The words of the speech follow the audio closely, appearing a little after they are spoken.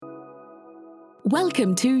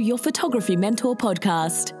Welcome to Your Photography Mentor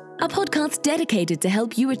podcast, a podcast dedicated to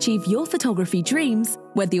help you achieve your photography dreams,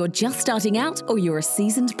 whether you're just starting out or you're a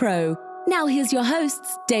seasoned pro. Now here's your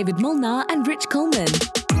hosts, David Molnar and Rich Coleman.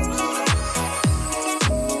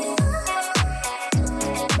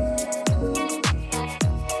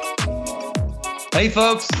 Hey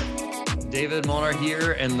folks, David Molnar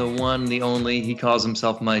here, and the one, the only, he calls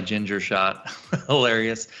himself my ginger shot.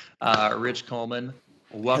 Hilarious. Rich Coleman.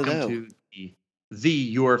 Welcome Hello. to the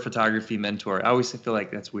Your Photography Mentor. I always feel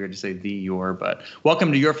like that's weird to say the your, but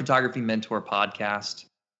welcome to Your Photography Mentor podcast.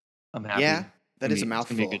 I'm happy. Yeah, that is a It's gonna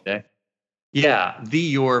mouthful. be a good day. Yeah, the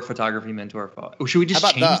Your Photography Mentor. Should we just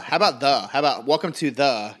How change? about welcome to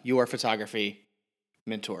the Your Photography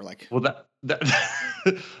Mentor? Like, Well,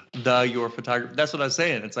 the Your Photography. That's what I was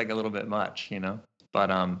saying. It's like a little bit much, you know.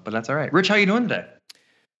 But that's all right. Rich, how you doing today?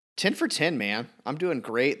 10 for 10, man. I'm doing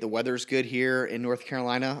great. The weather's good here in North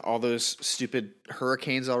Carolina. All those stupid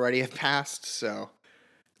hurricanes already have passed, so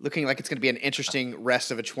looking like it's going to be an interesting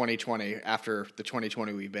rest of a 2020 after the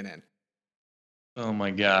 2020 we've been in. Oh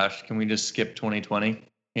my gosh, can we just skip 2020?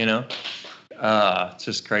 You know, it's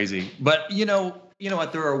just crazy. But you know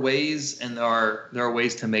what? There are ways, and there are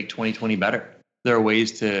ways to make 2020 better. There are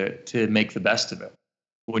ways to make the best of it.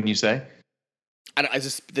 Wouldn't you say? Is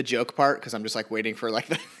this the joke part? Because I'm just like waiting for like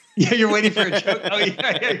the. Yeah, you're waiting for a joke. Oh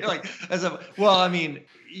yeah. You're like, well, I mean,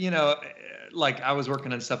 like I was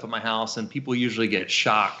working on stuff at my house, and people usually get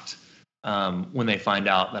shocked when they find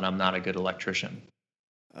out that I'm not a good electrician.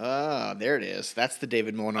 Oh, there it is. That's the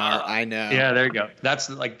David Molnar. I know. Yeah, there you go. That's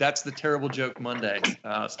the terrible joke Monday.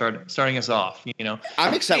 Starting us off. You know,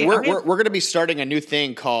 I'm excited. Hey, We're going to be starting a new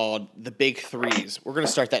thing called the Big Threes. We're going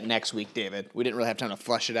to start that next week, David. We didn't really have time to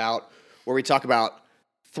flesh it out. Where we talk about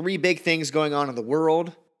 3 big things going on in the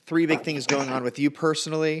world, 3 big things going on with you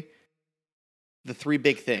personally. The 3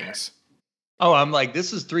 big things. Oh, I'm like,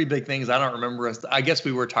 this is 3 big things. I don't remember us. I guess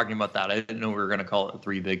we were talking about that. I didn't know we were going to call it the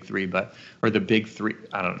 3 big 3, or the big 3.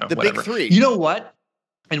 I don't know. The whatever. big 3. You know what?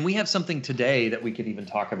 And we have something today that we could even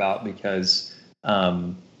talk about because,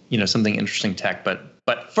 something interesting tech.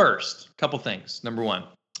 But first, a couple things. Number one,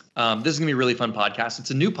 this is going to be a really fun podcast.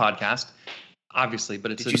 It's a new podcast, obviously,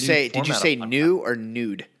 but it's Did you say new or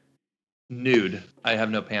nude? Nude. I have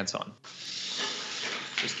no pants on.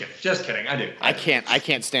 Just kidding. I do. I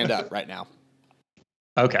can't stand up right now.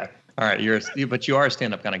 Okay. All right. But you are a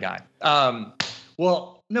stand-up kind of guy.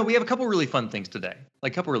 Well, no, we have a couple really fun things today.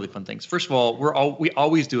 Like a couple really fun things. First of all, we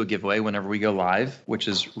always do a giveaway whenever we go live, which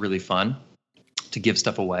is really fun to give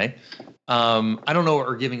stuff away. I don't know what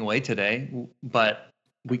we're giving away today, but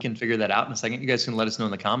we can figure that out in a second. You guys can let us know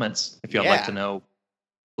in the comments if you'd like to know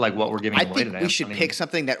like what we're giving away today. I think we should pick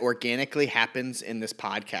something that organically happens in this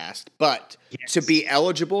podcast. But to be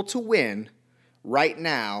eligible to win, right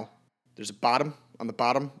now, there's on the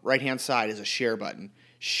bottom right-hand side is a share button.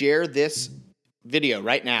 Share this video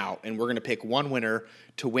right now, and we're going to pick one winner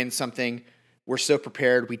to win something. We're so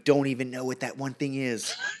prepared, we don't even know what that one thing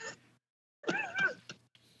is.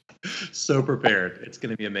 So prepared. It's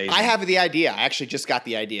going to be amazing. I have the idea. I actually just got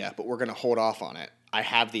the idea, but we're going to hold off on it. I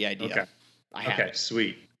have the idea. Okay. I have it.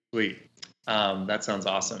 Sweet. That sounds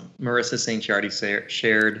awesome. Marissa saying she already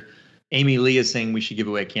shared. Amy Lee is saying we should give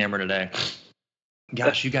away a camera today.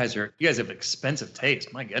 Gosh, you guys have expensive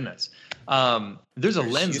taste. My goodness. There's a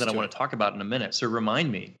lens that I want to talk about in a minute. So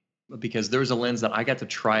remind me, because there was a lens that I got to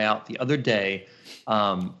try out the other day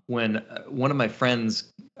when one of my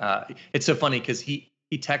friends. It's so funny because he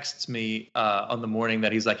texts me on the morning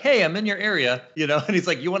that he's like, "Hey, I'm in your area," and he's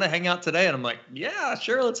like, "You want to hang out today?" And I'm like, "Yeah,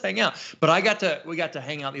 sure, let's hang out." But we got to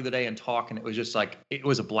hang out the other day and talk, and it was just like it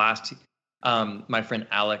was a blast. My friend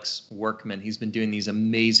Alex Workman, he's been doing these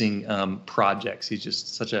amazing projects. He's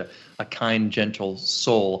just such a kind, gentle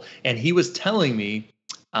soul, and he was telling me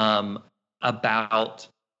about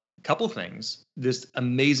a couple things. This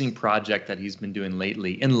amazing project that he's been doing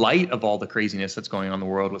lately, in light of all the craziness that's going on in the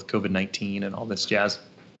world with COVID-19 and all this jazz.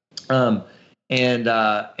 And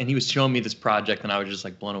he was showing me this project, and I was just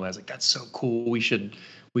like blown away. I was like, "That's so cool. We should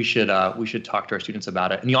talk to our students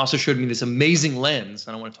about it." And he also showed me this amazing lens,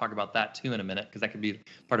 and I want to talk about that too in a minute because that could be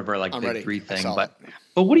part of our big 3 thing. But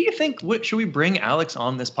what do you think? Should we bring Alex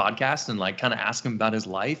on this podcast and like kind of ask him about his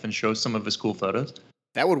life and show some of his cool photos?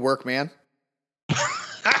 That would work, man.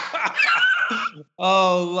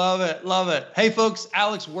 Oh, love it. Hey, folks,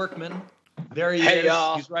 Alex Workman. There he is.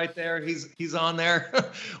 Y'all. He's right there. He's on there.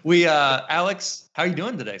 Alex, how are you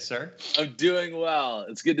doing today, sir? I'm doing well.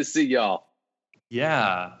 It's good to see y'all.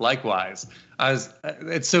 Yeah, likewise.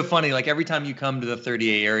 It's so funny. Like every time you come to the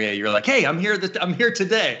 30A area, you're like, "Hey, I'm here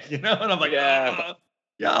today," And I'm like, yeah.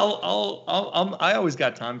 Yeah, I always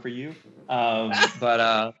got time for you.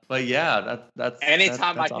 But yeah, that's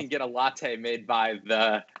Anytime that's I awesome. can get a latte made by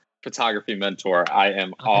the photography mentor, I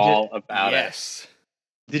am all about Yes.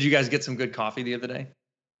 Did you guys get some good coffee the other day?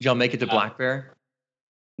 Did y'all make it to Black Bear?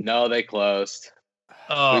 it. No, they closed.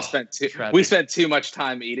 Oh, we spent too much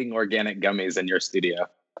time eating organic gummies in your studio.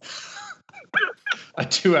 I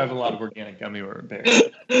do have a lot of organic gummy bears.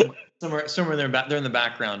 Somewhere they're in the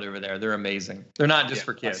background over there. They're amazing. They're not just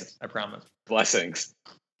for kids, I promise. Blessings.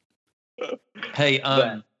 Hey,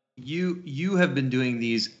 you have been doing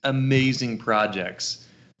these amazing projects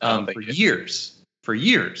for years. But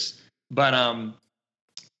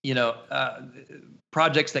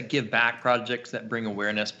projects that give back, projects that bring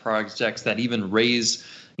awareness, projects that even raise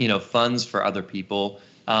funds for other people.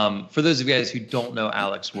 For those of you guys who don't know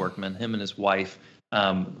Alex Workman, him and his wife,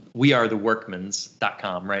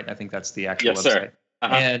 wearetheworkmans.com, right? I think that's the actual website. Sir.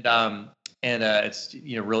 Uh-huh. And it's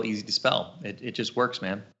real easy to spell. It just works,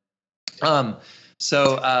 man. But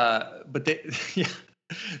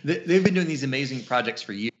they've been doing these amazing projects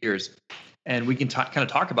for years, and we can kind of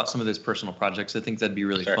talk about some of those personal projects. I think that'd be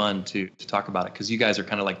really fun to talk about it, because you guys are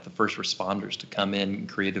kind of like the first responders to come in and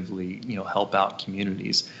creatively help out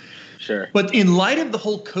communities. Sure. But in light of the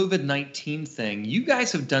whole COVID-19 thing, you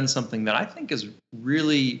guys have done something that I think is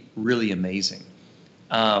really, really amazing.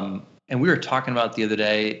 And we were talking about it the other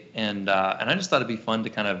day, and I just thought it'd be fun to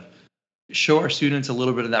kind of show our students a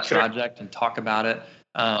little bit of that project and talk about it.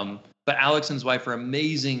 But Alex and his wife are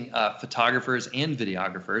amazing photographers and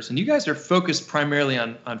videographers, and you guys are focused primarily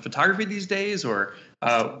on photography these days, or?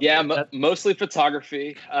 Mostly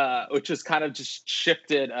photography, which has kind of just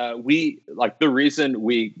shifted. The reason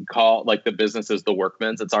we call the business is The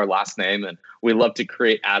Workmans. It's our last name, and we love to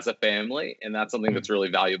create as a family, and that's something that's really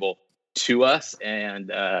valuable to us.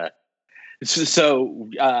 And so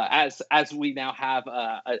as we now have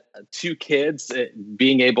 2 kids,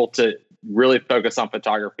 being able to really focus on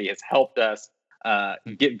photography has helped us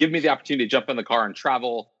give me the opportunity to jump in the car and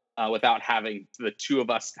travel without having the 2 of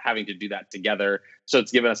us having to do that together. So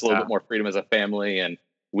it's given us a little bit more freedom as a family, and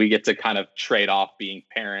we get to kind of trade off being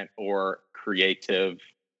parent or creative,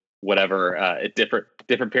 whatever, at different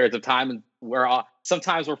periods of time. And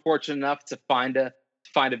sometimes we're fortunate enough to find a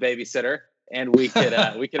babysitter, and we could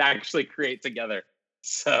actually create together.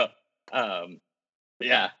 So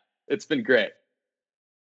it's been great.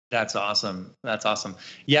 That's awesome.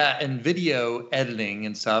 Yeah, and video editing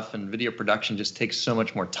and stuff and video production just takes so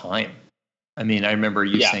much more time. I mean, I remember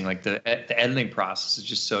you saying the editing process is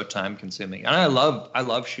just so time consuming. And I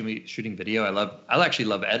love shooting video. I actually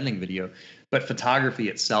love editing video, but photography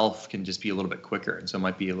itself can just be a little bit quicker, and so it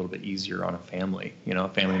might be a little bit easier on a family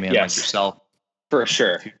man like yourself. For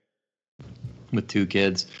sure. With 2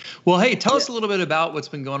 kids. Well, hey, tell us a little bit about what's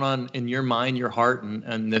been going on in your mind, your heart,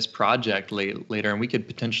 and this project later. And we could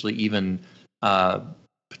potentially even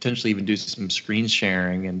do some screen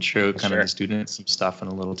sharing and show kind of the students some stuff in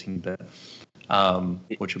a little teeny bit,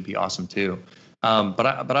 which would be awesome too. So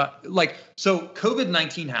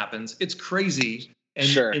COVID-19 happens. It's crazy.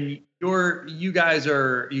 And you guys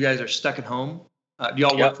are stuck at home. Do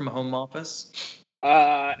y'all work from a home office?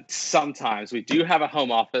 Sometimes we do have a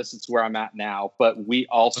home office. It's where I'm at now, but we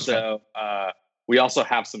also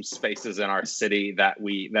have some spaces in our city that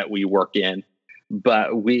we work in. But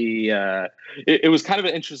it was kind of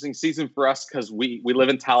an interesting season for us because we live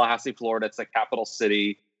in Tallahassee, Florida. It's the capital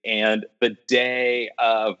city, and the day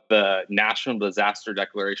of the National Disaster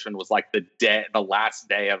Declaration was like the last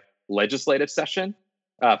day of legislative session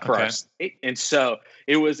for our state. And so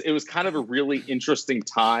it was kind of a really interesting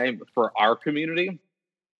time for our community.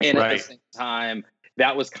 And at the same time,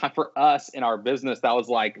 that was kind of, for us in our business, that was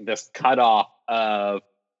like this cutoff of,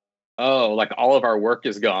 all of our work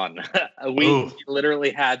is gone. We literally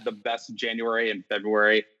had the best January and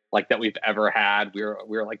February that we've ever had. We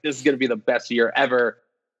were like, this is going to be the best year ever.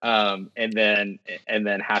 And then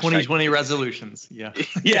hashtag 2020 resolutions. Yeah.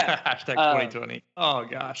 Hashtag 2020. Oh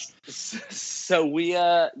gosh. So we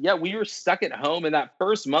were stuck at home, and that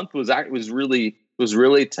first month was really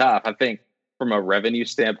tough. I think from a revenue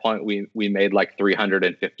standpoint, we made like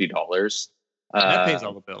 $350. That pays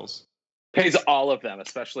all the bills. Pays all of them,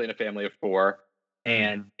 especially in a family of 4.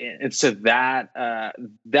 And so that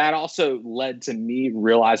also led to me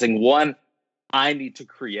realizing, one, I need to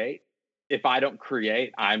create. If I don't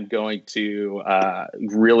create, I'm going to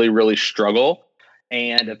really, really struggle.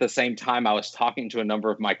 And at the same time, I was talking to a number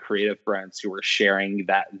of my creative friends who were sharing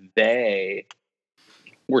that they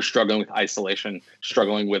were struggling with isolation,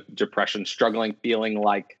 struggling with depression, feeling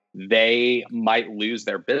like they might lose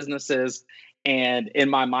their businesses. And in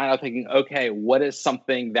my mind, I'm thinking, okay, what is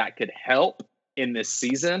something that could help in this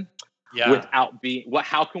season Yeah. without being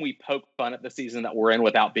how can we poke fun at the season that we're in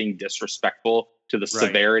without being disrespectful to the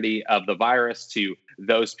severity of the virus, to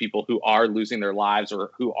those people who are losing their lives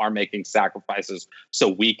or who are making sacrifices so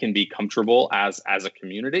we can be comfortable as a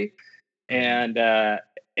community. And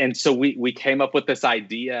so we came up with this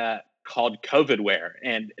idea called COVIDware.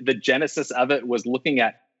 And the genesis of it was looking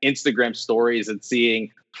at Instagram stories and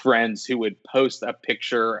seeing friends who would post a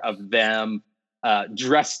picture of them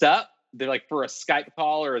dressed up. They're like for a Skype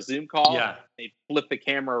call or a Zoom call. Yeah. They'd flip the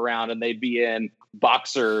camera around and they'd be in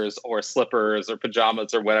boxers or slippers or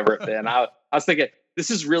pajamas or whatever it be. And I was thinking,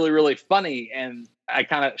 this is really, really funny. And I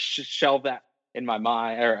kind of shelved that in my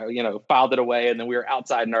mind, or, filed it away. And then we were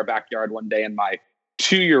outside in our backyard one day, and my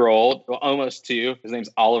 2-year-old, almost 2, his name's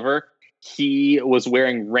Oliver, he was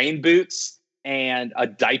wearing rain boots and a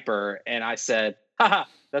diaper. And I said, haha,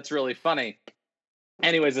 that's really funny.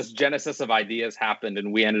 Anyways, this genesis of ideas happened,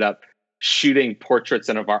 and we ended up shooting portraits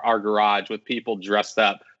in our garage with people dressed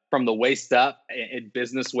up from the waist up in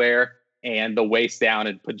business wear and the waist down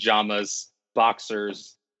in pajamas,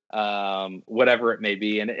 boxers, whatever it may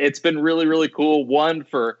be. And it's been really, really cool. One,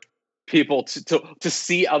 for people to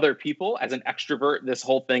see other people. As an extrovert, this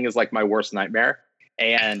whole thing is like my worst nightmare.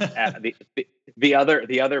 And the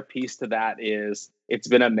other piece to that is it's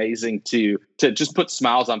been amazing to just put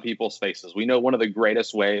smiles on people's faces. We know one of the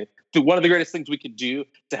greatest things we could do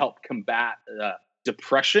to help combat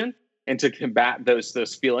depression and to combat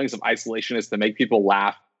those feelings of isolation is to make people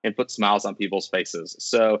laugh and put smiles on people's faces.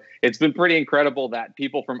 So it's been pretty incredible that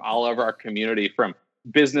people from all over our community, from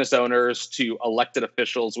business owners to elected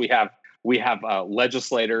officials, we have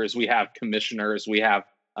legislators, we have commissioners, we have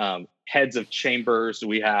heads of chambers,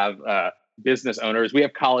 we have business owners, we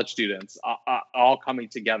have college students, all coming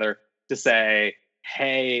together to say,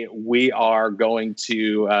 hey, we are going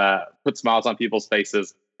to put smiles on people's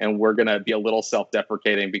faces, and we're going to be a little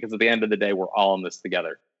self-deprecating, because at the end of the day, we're all in this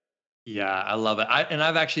together. Yeah, I love it.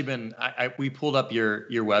 I've actually been, we pulled up your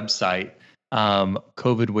website,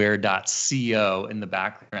 covidware.co in the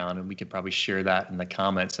background, and we could probably share that in the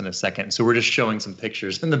comments in a second. So we're just showing some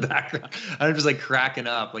pictures in the background. I'm just like cracking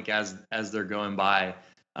up, like as they're going by,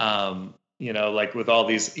 like with all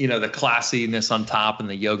these, the classiness on top and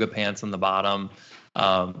the yoga pants on the bottom.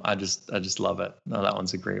 I just love it. No, that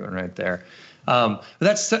one's a great one right there.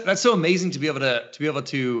 That's so amazing to be able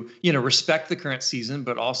to respect the current season,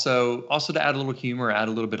 but also to add a little humor, add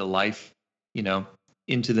a little bit of life,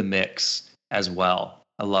 into the mix as well.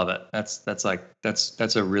 I love it. That's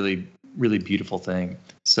a really, really beautiful thing.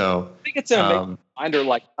 So I think it's an amazing reminder,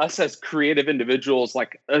 like us as creative individuals,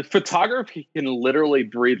 like photography can literally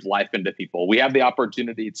breathe life into people. We have the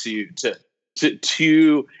opportunity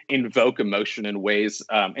to invoke emotion in ways,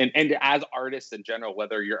 and as artists in general,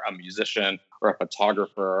 whether you're a musician or a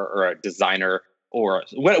photographer or a designer or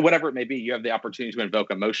whatever it may be, you have the opportunity to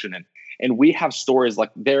invoke emotion. And we have stories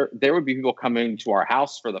like there would be people coming to our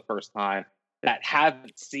house for the first time that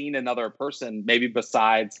haven't seen another person, maybe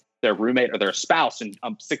besides their roommate or their spouse, in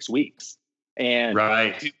 6 weeks. And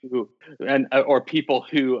right. Or people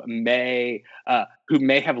who may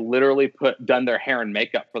have literally done their hair and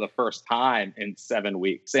makeup for the first time in 7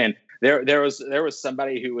 weeks. And there was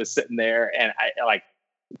somebody who was sitting there, and I like,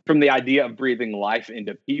 from the idea of breathing life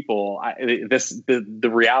into people,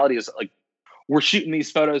 the reality is, like, we're shooting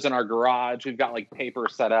these photos in our garage. We've got like paper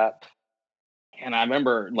set up, and I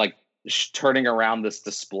remember like turning around this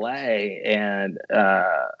display, and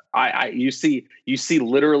you see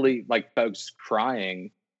literally like folks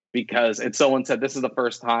crying because someone said, this is the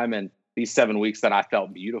first time in these 7 weeks that I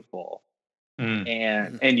felt beautiful.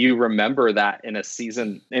 And you remember that in a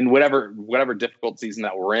season, in whatever difficult season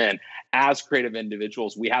that we're in, as creative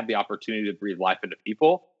individuals, we have the opportunity to breathe life into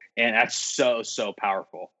people, and that's so, so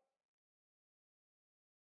powerful.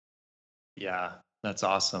 Yeah, that's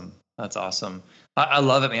awesome. That's awesome. I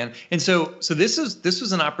love it, man. And so this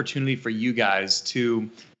was an opportunity for you guys to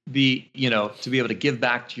be, to be able to give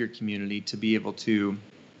back to your community, to be able to,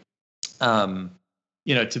 to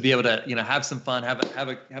be able to, have some fun, have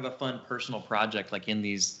a fun personal project, like in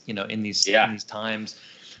these times,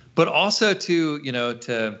 but also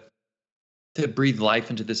to breathe life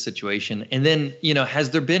into this situation. And then, has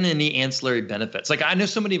there been any ancillary benefits? Like, I know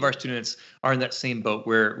so many of our students are in that same boat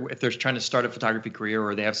where if they're trying to start a photography career,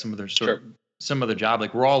 or they have some other some other job,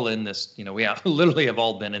 like we're all in this, we literally have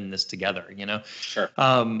all been in this together, Sure.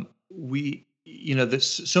 So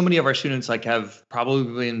many of our students like have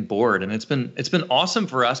probably been bored, and it's been awesome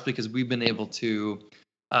for us because we've been able to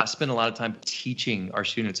spend a lot of time teaching our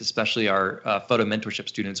students, especially our photo mentorship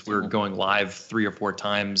students. We're going live 3 or 4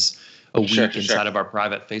 times a week inside of our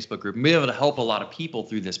private Facebook group and be able to help a lot of people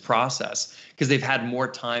through this process because they've had more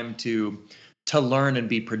time to learn and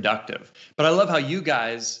be productive. But I love how you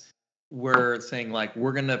guys were saying like,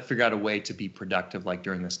 we're going to figure out a way to be productive like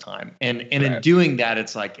during this time. And right. In doing that,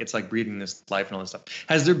 it's like breathing this life and all this stuff.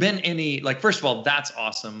 Has there been any, like, first of all, that's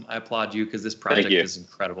awesome. I applaud you because this project is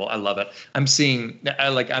incredible. I love it. I'm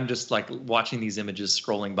just like watching these images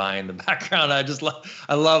scrolling by in the background.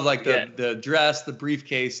 I love like the dress, the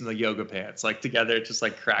briefcase and the yoga pants like together. It just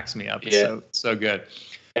like cracks me up. It's so good.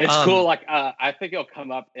 It's cool. Like, I think it'll come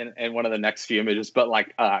up in one of the next few images, but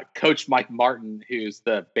like, Coach Mike Martin, who's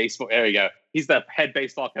the baseball, there you go. He's the head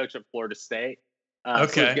baseball coach at Florida State.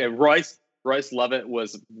 Okay. So Royce Lovett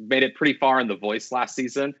made it pretty far in The Voice last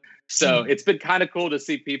season. So it's been kind of cool to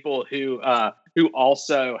see people who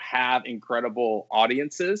also have incredible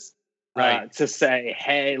audiences, right. To say,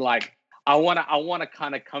 hey, like, I want to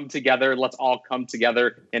kind of come together. Let's all come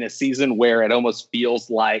together in a season where it almost feels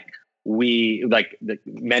like many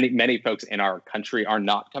folks in our country are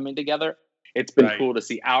not coming together. It's been cool to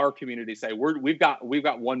see our community say we've got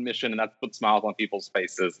one mission, and that's put smiles on people's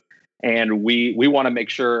faces. And we want to make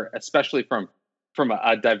sure, especially from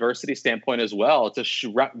a diversity standpoint as well,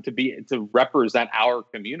 to represent our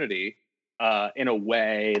community in a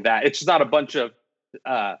way that it's just not a bunch of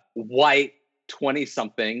white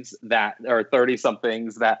 20-somethings or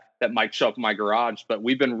 30-somethings that might show up in my garage, but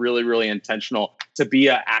we've been really, really intentional to be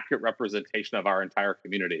an accurate representation of our entire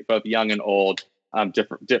community, both young and old,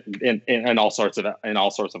 different in all sorts of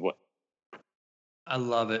ways. I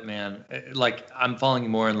love it, man. Like I'm falling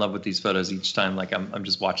more in love with these photos each time. Like I'm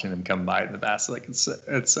just watching them come by in the past. Like it's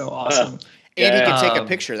so awesome. And you can take a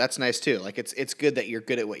picture. That's nice too. Like it's good that you're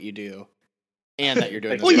good at what you do, and that you're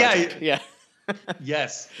doing this project. Yeah.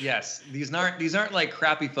 Yes. These aren't like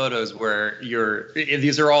crappy photos where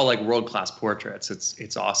these are all like world-class portraits.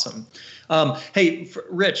 It's awesome. Hey,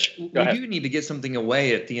 Rich, we do need to get something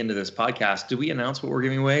away at the end of this podcast. Did we announce what we're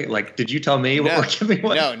giving away? Like, did you tell me what we're giving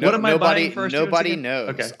away? No, what am I buying first? Nobody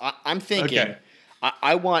knows. Okay. I'm thinking, okay.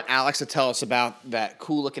 I want Alex to tell us about that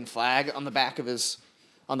cool looking flag on the back of his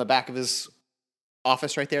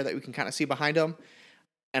office right there that we can kind of see behind him.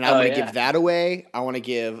 And I want to give that away. I want to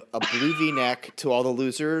give a blue V-neck to all the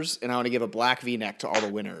losers, and I want to give a black V-neck to all the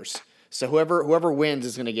winners. So whoever wins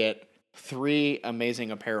is going to get 3 amazing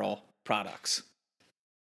apparel products.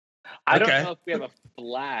 I don't know if we have a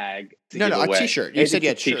flag to give away. A T-shirt. You said you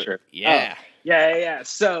had a T-shirt. Yeah. Yeah.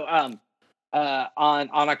 So on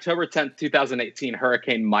October 10th, 2018,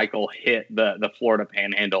 Hurricane Michael hit the Florida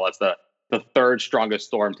Panhandle as the third strongest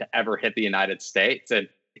storm to ever hit the United States. And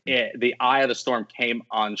the eye of the storm came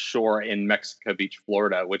on shore in Mexico Beach,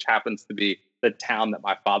 Florida, which happens to be the town that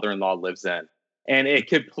my father-in-law lives in. And it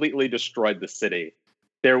completely destroyed the city.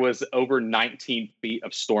 There was over 19 feet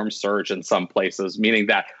of storm surge in some places, meaning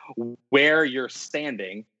that where you're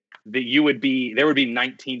standing, there would be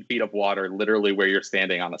 19 feet of water literally where you're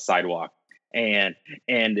standing on a sidewalk. And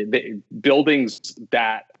the buildings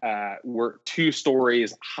that were 2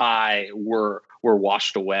 stories high were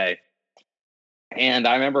washed away. And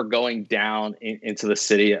I remember going down into the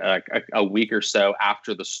city a week or so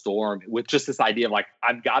after the storm with just this idea of like,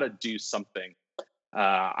 I've got to do something.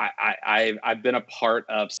 I've been a part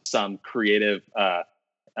of some creative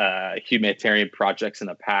humanitarian projects in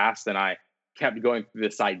the past, and I kept going through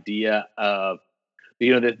this idea of,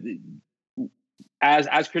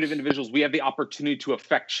 as creative individuals, we have the opportunity to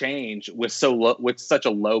affect change with such a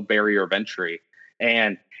low barrier of entry.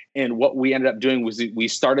 And what we ended up doing was we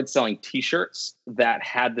started selling T-shirts that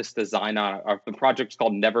had this design on it. The project's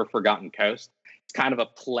called Never Forgotten Coast. It's kind of a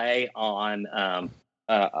play on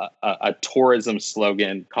a tourism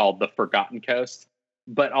slogan called the Forgotten Coast,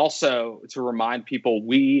 but also to remind people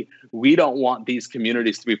we don't want these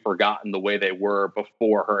communities to be forgotten the way they were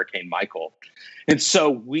before Hurricane Michael. And so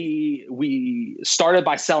we started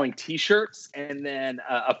by selling T-shirts, and then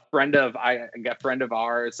a friend of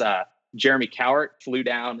ours, Jeremy Cowart, flew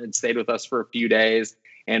down and stayed with us for a few days,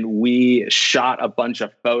 and we shot a bunch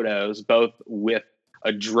of photos, both with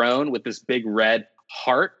a drone with this big red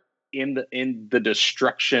heart in the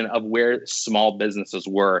destruction of where small businesses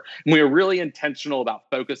were. And we were really intentional about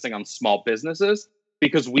focusing on small businesses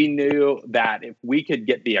because we knew that if we could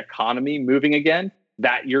get the economy moving again,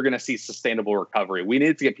 that you're going to see sustainable recovery. We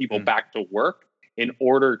needed to get people back to work in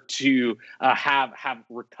order to have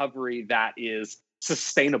recovery that is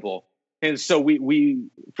sustainable. And so we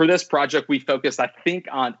for this project, we focused, I think,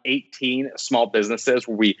 on 18 small businesses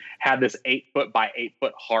where we had this 8-foot by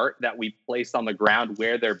 8-foot heart that we placed on the ground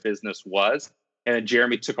where their business was. And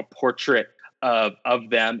Jeremy took a portrait of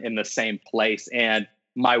them in the same place. And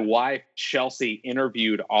my wife, Chelsea,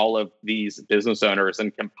 interviewed all of these business owners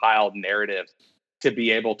and compiled narratives to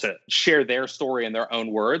be able to share their story in their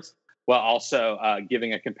own words, while also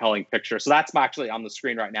giving a compelling picture. So that's actually on the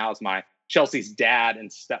screen right now is my Chelsea's dad and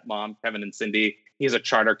stepmom, Kevin and Cindy. He's a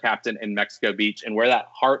charter captain in Mexico Beach. And where that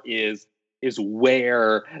heart is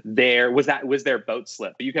where there was their boat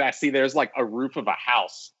slip. But you can see there's like a roof of a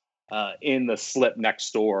house in the slip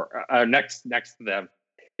next door, next to them.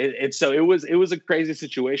 So it was a crazy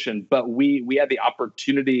situation, but we had the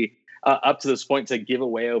opportunity up to this point to give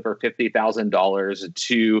away over $50,000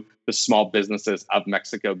 to the small businesses of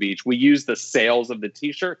Mexico Beach. We used the sales of the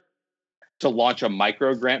t-shirt to launch a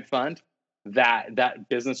micro grant fund that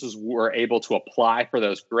businesses were able to apply for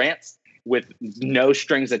those grants with no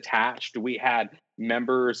strings attached. We had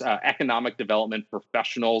members, economic development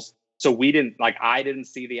professionals. So I didn't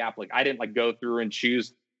see the applicant. I didn't go through and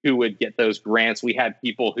choose who would get those grants. We had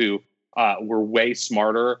people who were way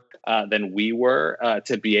smarter than we were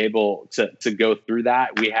to be able to go through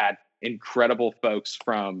that. We had incredible folks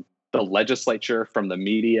from the legislature, from the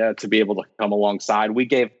media to be able to come alongside. We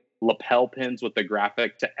gave lapel pins with the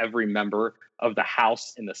graphic to every member of the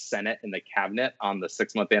House and the Senate and the cabinet on the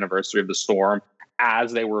 6-month anniversary of the storm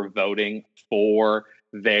as they were voting for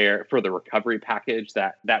the recovery package.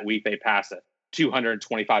 That week they passed a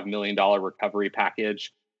 $225 million recovery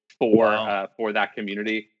package for that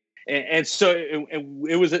community. And so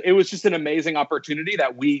it was just an amazing opportunity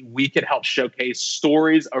that we could help showcase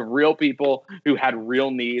stories of real people who had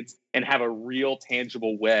real needs and have a real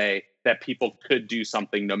tangible way that people could do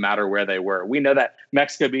something no matter where they were. We know that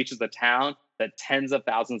Mexico Beach is a town that tens of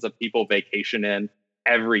thousands of people vacation in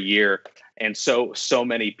every year. And so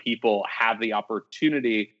many people have the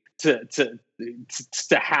opportunity to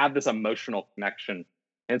have this emotional connection.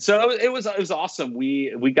 And so it was awesome.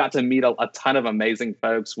 We got to meet a ton of amazing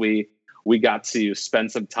folks. We got to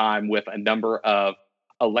spend some time with a number of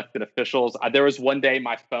elected officials. There was one day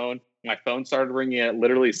my phone started ringing. It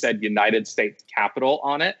literally said United States Capitol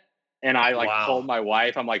on it. And I told my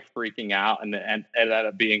wife, I'm freaking out, and it ended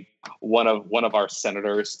up being one of our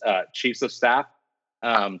senators' chiefs of staff.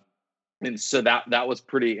 And so that was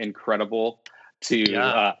pretty incredible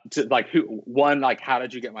how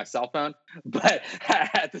did you get my cell phone? But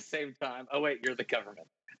at the same time, oh wait, you're the government.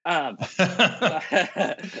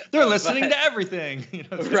 They're listening to everything,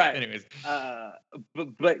 right? Anyways,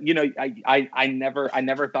 but I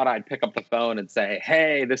never thought I'd pick up the phone and say,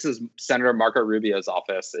 "Hey, this is Senator Marco Rubio's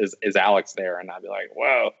office. Is Alex there?" And I'd be like,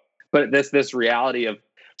 "Whoa!" But this reality of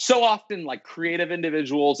so often creative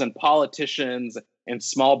individuals and politicians and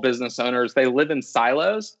small business owners, they live in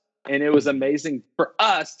silos, and it was amazing for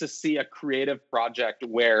us to see a creative project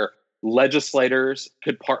where legislators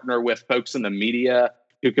could partner with folks in the media,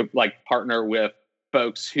 who could partner with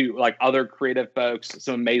folks who other creative folks,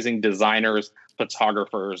 some amazing designers,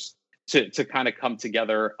 photographers to kind of come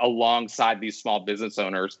together alongside these small business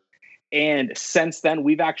owners. And since then,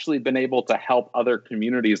 we've actually been able to help other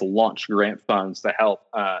communities launch grant funds to help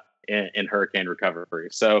in hurricane recovery.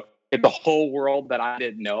 So it's a whole world that I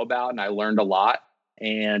didn't know about, and I learned a lot.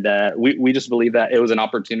 And we just believe that it was an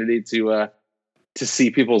opportunity to see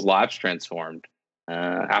people's lives transformed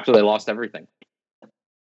after they lost everything.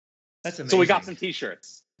 That's amazing. So we got some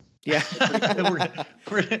t-shirts. Yeah.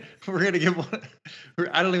 we're gonna give one.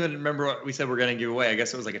 I don't even remember what we said we're gonna give away. I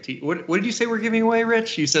guess it was what did you say we're giving away,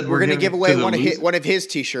 Rich? You said we're gonna give away one of his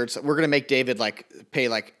t-shirts. We're gonna make David pay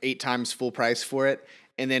 8 times full price for it,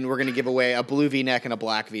 and then we're gonna give away a blue V-neck and a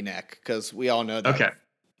black V-neck because we all know that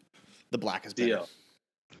the black is better. Deal.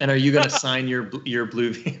 And are you going to sign your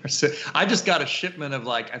blue V? So I just got a shipment of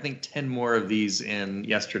I think 10 more of these in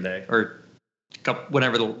yesterday or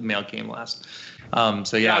whenever the mail came last.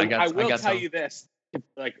 So yeah, I will tell you this,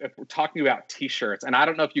 if we're talking about t-shirts, and I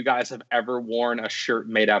don't know if you guys have ever worn a shirt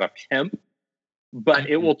made out of hemp, but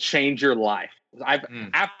it will change your life.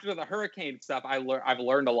 After the hurricane stuff, I've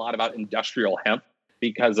learned a lot about industrial hemp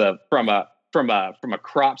because of from a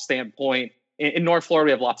crop standpoint. In North Florida,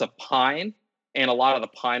 we have lots of pine. And a lot of the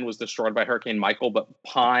pine was destroyed by Hurricane Michael, but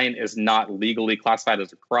pine is not legally classified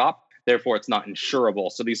as a crop. Therefore, it's not insurable.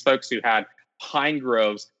 So these folks who had pine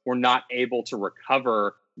groves were not able to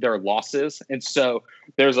recover their losses. And so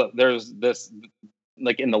there's this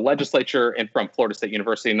in the legislature and from Florida State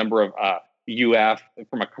University, a number of UF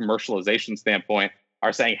from a commercialization standpoint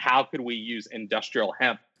are saying, how could we use industrial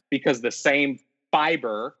hemp? Because the same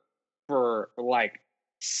fiber for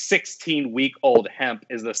 16-week-old hemp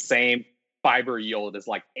is the same fiber yield is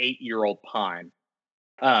 8-year-old pine.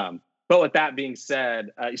 But with that being said,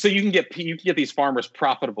 so you can get these farmers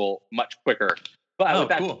profitable much quicker. But with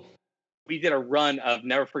that, cool. We did a run of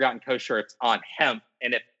Never Forgotten Co shirts on hemp,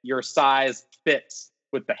 And if your size fits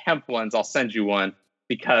with the hemp ones, I'll send you one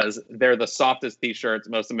because they're the softest t-shirts,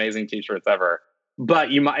 most amazing t-shirts ever.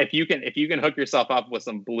 But you might, if you can hook yourself up with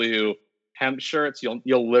some blue hemp shirts,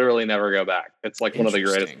 you'll literally never go back. It's like one of the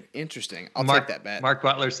greatest. Interesting. I'll take that bet. Mark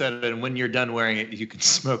Butler said it, and when you're done wearing it, you can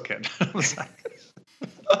smoke it. I was like,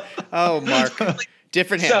 oh, Mark.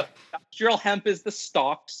 Different hemp. So industrial hemp is the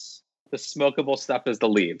stalks. The smokable stuff is the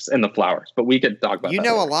leaves and the flowers. But we could talk about that. You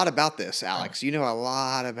know a lot about this, Alex. You know a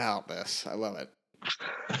lot about this. I love it.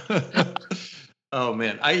 Oh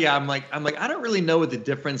man, I'm like, I don't really know what the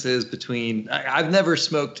difference is between. I've never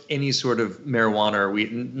smoked any sort of marijuana or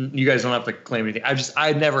weed. You guys don't have to claim anything.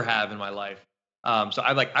 I never have in my life. So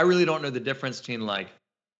I really don't know the difference between like,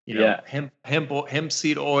 hemp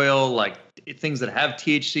seed oil, like things that have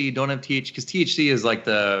THC, don't have THC, because THC is like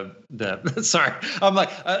the. Sorry, I'm like,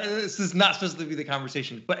 this is not supposed to be the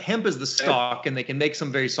conversation, but hemp is the stalk, and they can make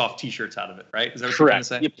some very soft T-shirts out of it, right? Is that what you're trying to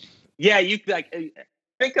say? Yeah, you like.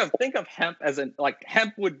 Think of hemp as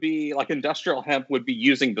hemp would be like industrial hemp would be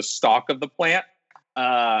using the stalk of the plant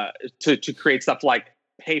to create stuff like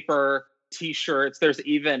paper, T-shirts. There's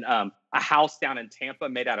even a house down in Tampa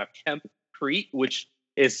made out of hempcrete, which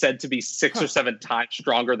is said to be 6 or 7 times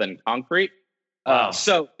stronger than concrete. Wow.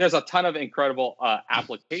 So there's a ton of incredible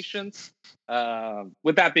applications.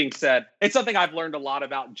 With that being said, it's something I've learned a lot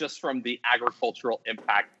about just from the agricultural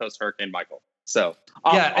impact post Hurricane Michael. So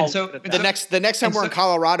the next time we're in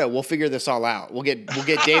Colorado, we'll figure this all out. We'll get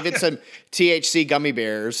David some THC gummy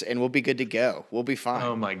bears, and we'll be good to go. We'll be fine.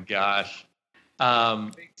 Oh my gosh.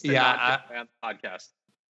 Podcast.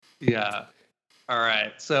 Yeah. All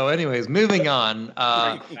right. So, anyways, moving on.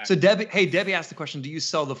 So Debbie asked the question: do you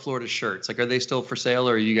sell the Florida shirts? Like, are they still for sale,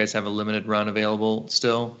 or you guys have a limited run available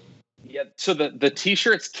still? Yeah, so the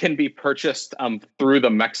T-shirts can be purchased through the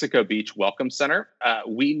Mexico Beach Welcome Center.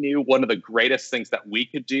 We knew one of the greatest things that we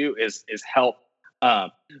could do is help.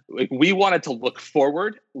 We wanted to look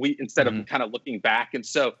forward, instead of kind of looking back, and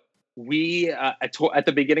so we at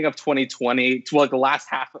the beginning of 2020, to like the last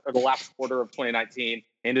quarter of 2019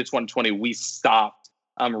 into 2020, we stopped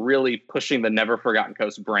really pushing the Never Forgotten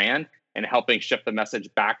Coast brand and helping shift the message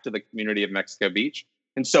back to the community of Mexico Beach.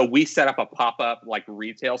 And so we set up a pop-up like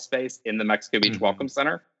retail space in the Mexico Beach Welcome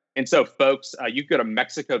Center. And so folks, you go to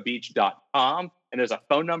mexicobeach.com and there's a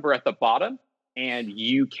phone number at the bottom and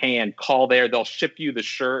you can call there. They'll ship you the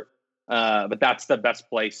shirt. But that's the best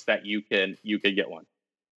place that you can get one.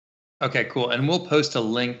 Okay, cool. And we'll post a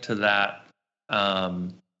link to that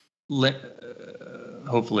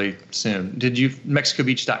hopefully soon. Did you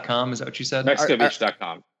mexicobeach.com? Is that what you said?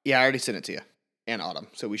 Mexicobeach.com. Yeah, I already sent it to you and Autumn,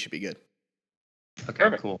 so we should be good. Okay,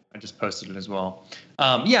 perfect. Cool. I just posted it as well.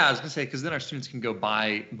 I was gonna say, because then our students can go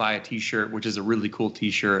buy a T-shirt, which is a really cool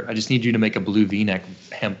T-shirt. I just need you to make a blue V-neck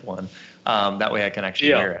hemp one. That way I can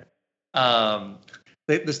actually wear it.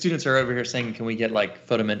 The students are over here saying, can we get like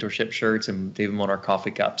photo mentorship shirts, and they even want our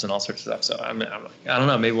coffee cups and all sorts of stuff. So I don't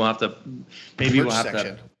know. Maybe we'll have to.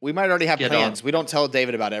 We might already have plans. We don't tell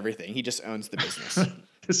David about everything. He just owns the business.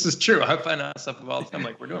 This is true. I find out stuff about them.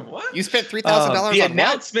 Like, we're doing what? You spent $3,000 the on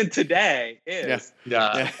announcement today is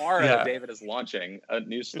tomorrow. David is launching a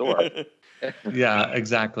new store. Yeah,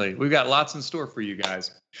 exactly. We've got lots in store for you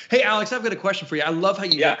guys. Hey, Alex, I've got a question for you. I love how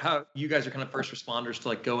you guys are kind of first responders to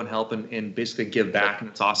like go and help and basically give back, and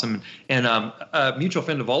it's awesome. And a mutual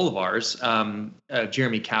friend of all of ours,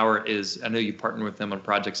 Jeremy Cower, I know you partner with them on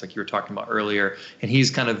projects like you were talking about earlier, and he's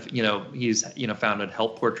kind of founded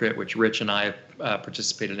Help Portrait, which Rich and I have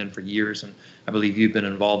participated in for years, and I believe you've been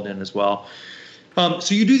involved in as well.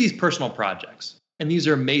 So you do these personal projects. And these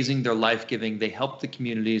are amazing. They're life-giving. They help the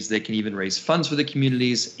communities. They can even raise funds for the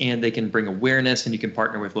communities, and they can bring awareness, and you can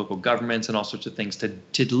partner with local governments and all sorts of things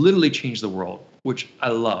to literally change the world, which I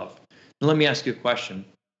love. Now, let me ask you a question.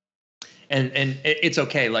 And it's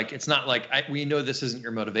okay. Like, it's not like we know this isn't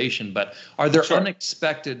your motivation, but are there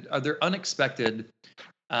unexpected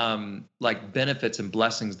like benefits and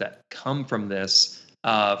blessings that come from this?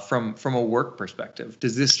 From a work perspective, do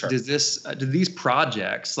these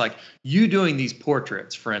projects, like you doing these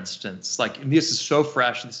portraits, for instance, like, and this is so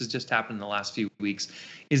fresh, this has just happened in the last few weeks,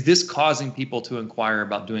 is this causing people to inquire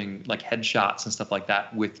about doing like headshots and stuff like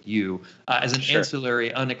that with you as an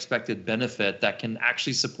ancillary, unexpected benefit that can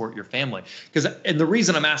actually support your family? And the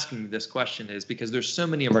reason I'm asking this question is because there's so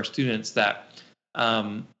many of our students that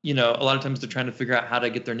a lot of times they're trying to figure out how to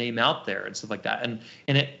get their name out there and stuff like that.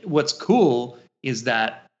 And what's cool is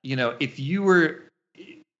that, if you were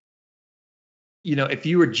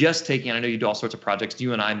just taking, I know you do all sorts of projects.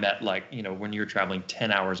 You and I met like, when you were traveling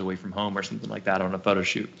 10 hours away from home or something like that on a photo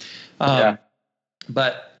shoot.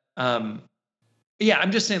 But Yeah,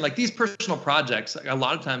 I'm just saying, like, these personal projects, a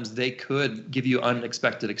lot of times they could give you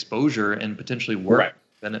unexpected exposure and potentially work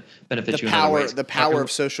benefit you in other ways. The power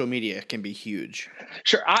of social media can be huge.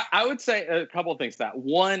 Sure. I would say a couple of things. That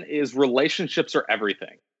one is relationships are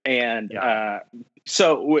everything. And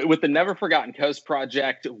so with the Never Forgotten Coast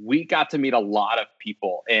project, we got to meet a lot of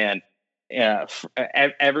people, and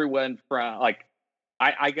everyone from, like,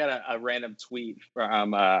 I got a random tweet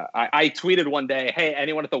from I tweeted one day, "Hey,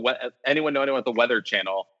 anyone know anyone at the Weather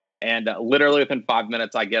Channel?" And literally within 5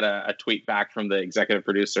 minutes, I get a tweet back from the executive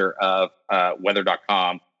producer of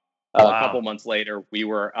Weather.com. A couple months later, we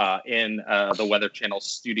were in the Weather Channel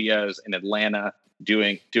studios in Atlanta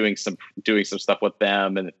doing some stuff with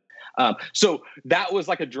them, and so that was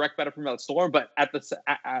like a direct benefit from that storm. But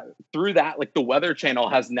through that, like, the Weather Channel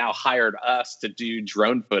has now hired us to do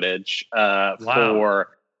drone footage for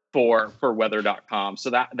Weather.com.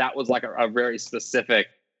 So that was like a very specific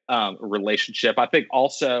relationship. I think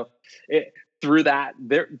also through that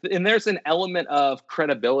there's an element of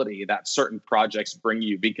credibility that certain projects bring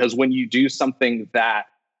you, because when you do something that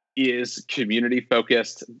is community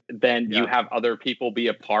focused, then you have other people be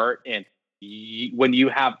a part, and when you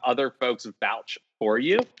have other folks vouch for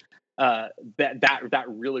you, that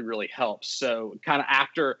really, really helps. So kind of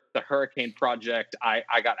after the hurricane project, I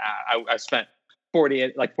spent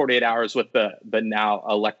 48 hours with the now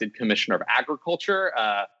elected Commissioner of Agriculture,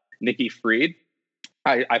 Nikki Fried.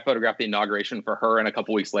 I photographed the inauguration for her, and a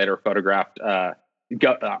couple weeks later photographed our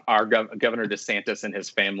Governor DeSantis and his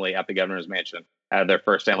family at the governor's mansion. Their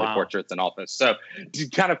first family portraits in office. So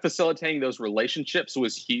kind of facilitating those relationships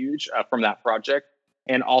was huge from that project.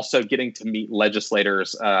 And also getting to meet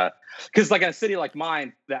legislators. Because like in a city like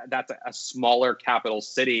mine, that's a smaller capital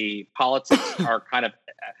city, politics are kind of,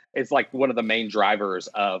 it's like one of the main drivers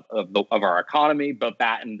of our economy, both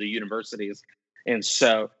that and the universities. And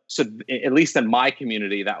so at least in my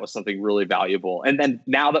community, that was something really valuable. And then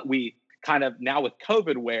now with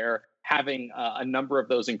COVID, where having a number of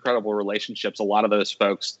those incredible relationships, a lot of those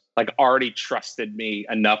folks like already trusted me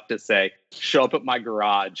enough to say, show up at my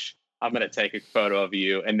garage, I'm going to take a photo of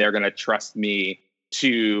you, and they're going to trust me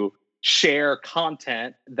to share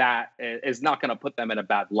content that is not going to put them in a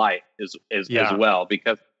bad light as well.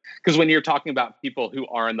 Because when you're talking about people who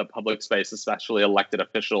are in the public space, especially elected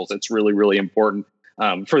officials, it's really, really important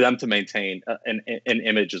for them to maintain an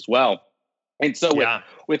image as well. And so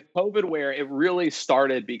with COVID, where it really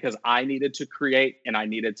started because I needed to create, and I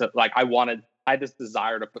needed to, like, I had this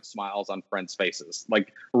desire to put smiles on friends' faces,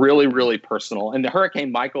 like really, really personal. And the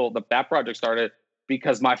Hurricane Michael, that project started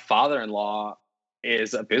because my father-in-law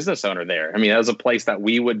is a business owner there. I mean, that was a place that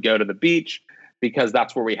we would go to the beach because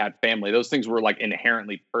that's where we had family. Those things were like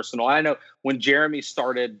inherently personal. I know when Jeremy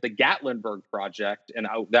started the Gatlinburg project, and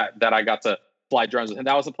that I got to fly drones with him,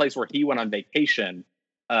 that was a place where he went on vacation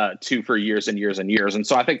to for years and years and years. And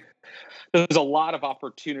so I think there's a lot of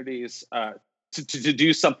opportunities to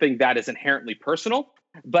do something that is inherently personal,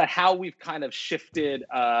 but how we've kind of shifted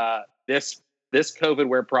this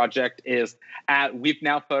COVIDware project is we've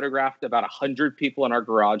now photographed about 100 people in our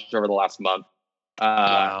garage over the last month.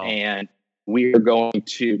 And we are going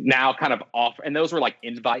to now kind of offer, and those were like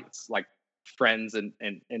invites, like friends and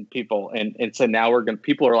people. And so now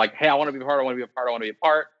people are like, hey, I want to be a part. I want to be a part. I want to be a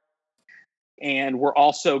part. And we're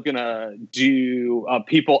also going to do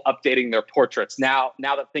people updating their portraits. Now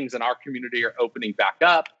that things in our community are opening back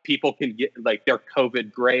up, people can get, like, their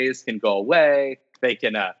COVID grays can go away. They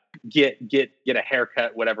can get a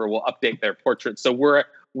haircut, whatever. We'll update their portraits. So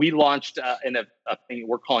we launched in a thing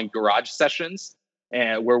we're calling Garage Sessions,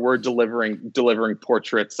 where we're delivering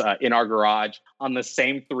portraits in our garage on the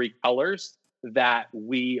same 3 colors that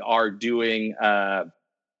we are doing the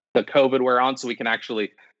COVIDware on, so we can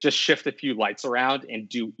actually just shift a few lights around and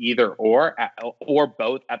do either or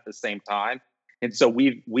both at the same time. And so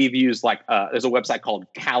we've used there's a website called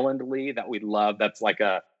Calendly that we love. That's like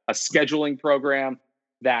a scheduling program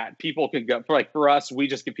that people can go for. Like for us, we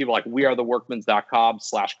just give people like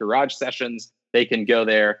wearetheworkmans.com/garage sessions. They can go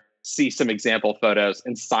there, see some example photos,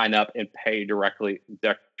 and sign up and pay directly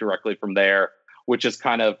from there, which is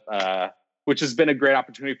kind of which has been a great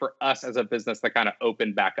opportunity for us as a business to kind of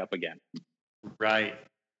open back up again. Right.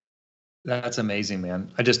 That's amazing,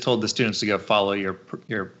 man. I just told the students to go follow your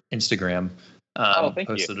Instagram.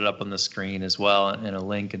 Posted it up on the screen as well, and a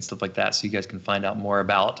link and stuff like that, so you guys can find out more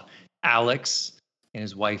about Alex and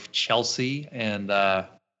his wife Chelsea and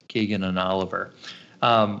Keegan and Oliver.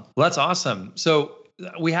 Well, that's awesome. So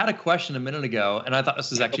we had a question a minute ago, and I thought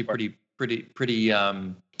this was actually pretty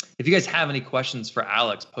if you guys have any questions for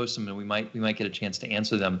Alex, post them and we might get a chance to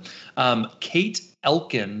answer them. Kate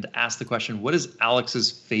Elkind asked the question, what is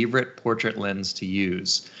Alex's favorite portrait lens to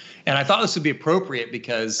use? And I thought this would be appropriate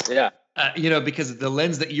because, because the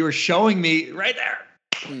lens that you were showing me right there.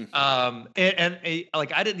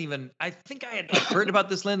 Like I think I had heard about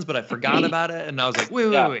this lens, but I forgot about it. And I was like,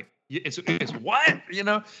 wait. It's what,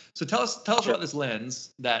 So tell us about this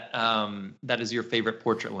lens that is your favorite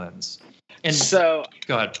portrait lens. And so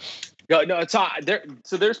go ahead. No, it's there.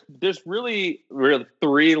 So there's really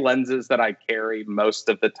three lenses that I carry most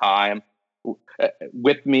of the time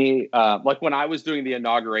with me. Like when I was doing the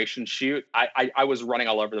inauguration shoot, I was running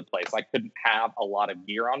all over the place. I couldn't have a lot of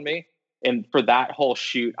gear on me. And for that whole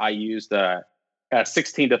shoot, I used a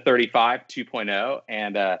 16 to 35 2.0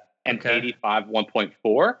 and an 85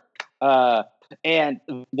 1.4. And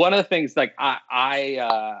one of the things like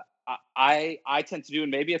I tend to do,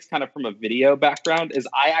 and maybe it's kind of from a video background, is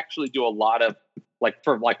I actually do a lot of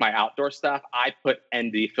for my outdoor stuff. I put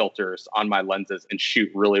ND filters on my lenses and shoot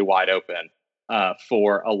really wide open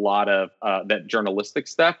for a lot of that journalistic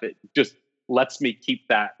stuff. It just lets me keep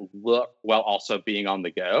that look while also being on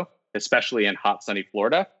the go, especially in hot, sunny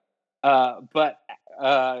Florida. But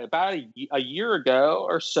about a year ago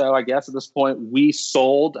or so, I guess at this point, we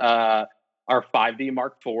sold our 5D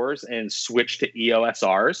Mark IVs and switched to EOS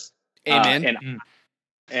Rs. Amen.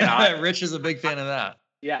 And Rich is a big fan of that.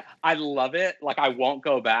 Yeah, I love it. Like I won't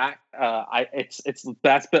go back. It's the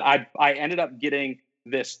best. But I ended up getting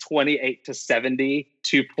this 28 to 70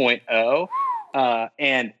 2.0,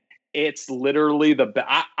 and it's literally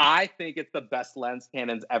I think it's the best lens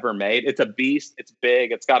Canon's ever made. It's a beast. It's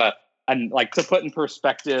big. It's got like to put in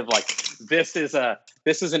perspective, like this is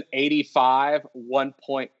an 85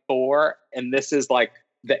 1.4, and this is like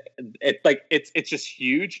it's just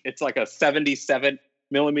huge. It's like a 77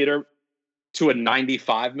 millimeter to a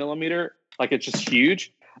 95 millimeter. Like it's just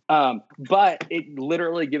huge. But it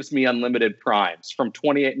literally gives me unlimited primes from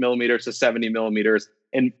 28 millimeters to 70 millimeters.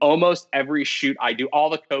 In almost every shoot I do, all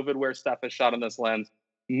the COVID wear stuff is shot on this lens.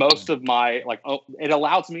 Most of my it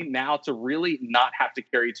allows me now to really not have to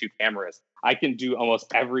carry two cameras. I can do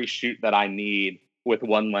almost every shoot that I need with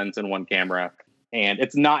one lens and one camera. And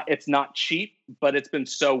it's not cheap, but it's been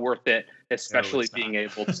so worth it, especially being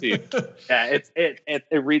able to. It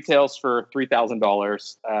retails for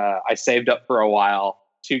 $3,000. I saved up for a while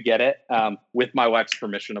to get it, with my wife's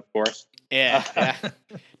permission, of course. Yeah.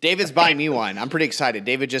 David's buying me one. I'm pretty excited.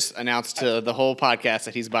 David just announced to the whole podcast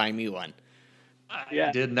that he's buying me one.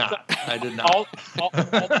 I did not.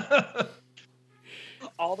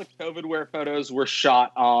 All the COVID wear photos were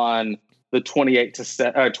shot on the 28 to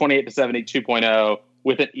 70 2.0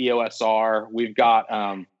 with an EOS R. We've got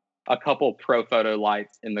a couple pro photo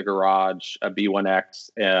lights in the garage, a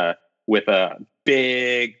B1X with a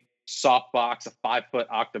big softbox, a 5-foot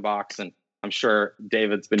octabox, and I'm sure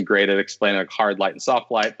David's been great at explaining like hard light and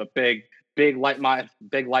soft light, but big light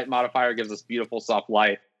modifier gives us beautiful soft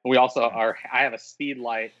light. And we also I have a speed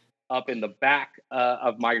light up in the back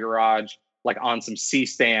of my garage, like on some C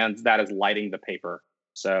stands that is lighting the paper.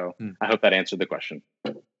 So I hope that answered the question.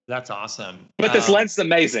 That's awesome. But this lens is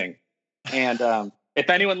amazing. And if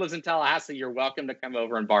anyone lives in Tallahassee, you're welcome to come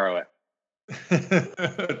over and borrow it.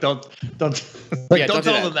 don't don't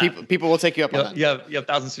tell them that. People will take you up on that. You have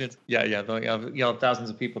thousands of students. You have thousands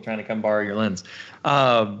of people trying to come borrow your lens.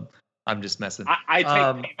 I'm just messing. I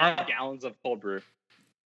take gallons of cold brew.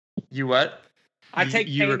 You what? I take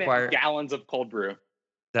gallons of cold brew.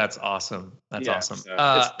 That's awesome. That's awesome.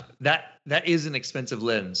 So that is an expensive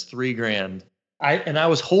lens, $3,000. I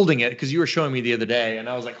was holding it because you were showing me the other day, and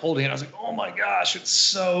I was like holding it. I was like, oh my gosh, it's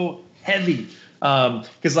so heavy.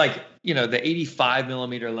 Because the 85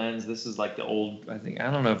 millimeter lens, this is like the old. I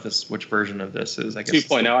don't know which version of this is. I guess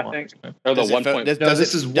 2.0. I think. Or the 1.0.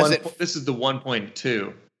 This is the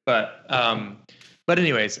 1.2. But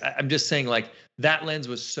anyways, I'm just saying that lens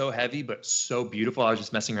was so heavy but so beautiful. I was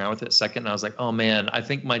just messing around with it a second, and I was like, oh man, I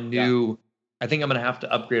think I think I'm gonna have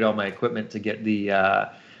to upgrade all my equipment to get the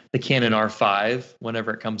Canon R5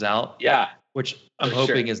 whenever it comes out. Yeah, which I'm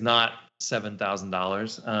hoping is not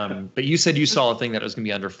 $7,000. But you said you saw a thing that was gonna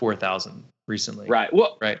be under $4,000 recently. Right.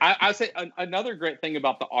 Well, right. I would say another great thing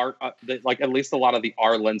about the R, at least a lot of the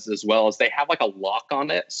R lenses as well, is they have a lock on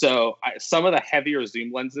it. So some of the heavier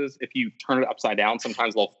zoom lenses, if you turn it upside down,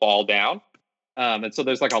 sometimes they'll fall down. And so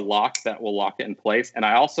there's a lock that will lock it in place. And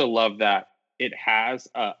I also love that it has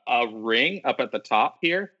a ring up at the top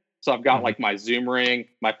here. So I've got my zoom ring,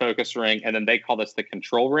 my focus ring, and then they call this the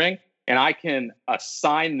control ring. And I can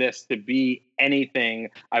assign this to be anything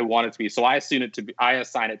I want it to be. So I assign it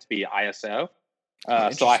to be ISO.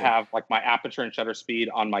 So I have like my aperture and shutter speed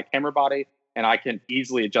on my camera body, and I can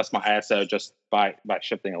easily adjust my ISO just by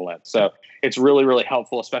shifting a lens. So it's really, really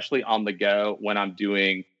helpful, especially on the go when I'm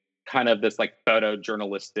doing kind of this like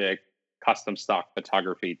photojournalistic custom stock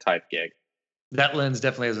photography type gig. That lens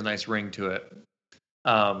definitely has a nice ring to it.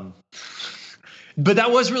 But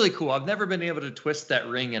that was really cool. I've never been able to twist that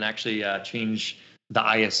ring and actually change the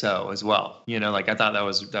ISO as well. Like I thought that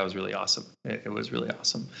was really awesome. It was really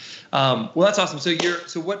awesome. Well, that's awesome.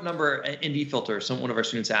 So what number ND filter? One of our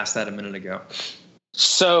students asked that a minute ago.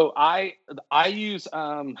 So I use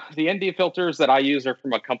the ND filters that I use are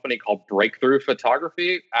from a company called Breakthrough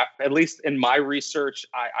Photography. At least in my research,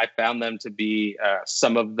 I found them to be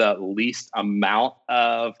some of the least amount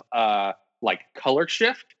of like color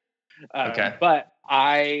shift. Okay. But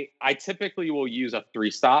I typically will use a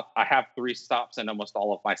 3-stop. I have 3 stops in almost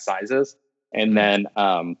all of my sizes, and then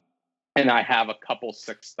and I have a couple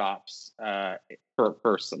 6 stops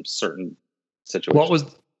for some certain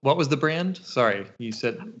situations. What was the brand? Sorry, you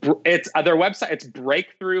said it's their website. It's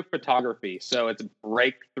Breakthrough Photography. So it's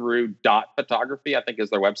breakthrough.photography, I think is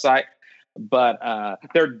their website. But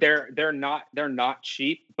they're not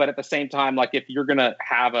cheap. But at the same time, like if you're gonna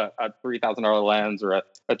have a $3,000 lens or a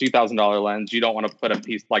 $2,000 lens, you don't want to put a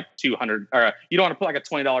piece like 200, or you don't want to put like a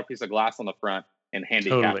 $20 piece of glass on the front and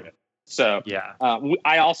handicap it. So yeah,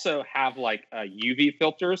 I also have like UV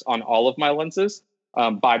filters on all of my lenses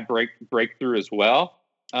by Breakthrough as well.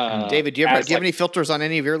 David, do you have any filters on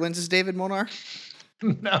any of your lenses, David Molnar?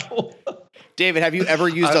 No. David, have you ever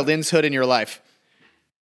used a lens hood in your life?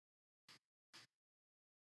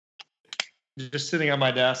 Just sitting on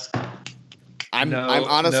my desk. I'm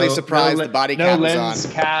honestly surprised the body cap was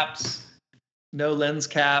on. No lens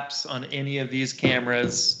caps on any of these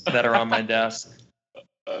cameras that are on my desk.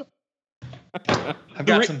 I've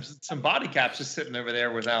got some body caps just sitting over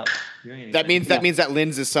there without doing anything. That means that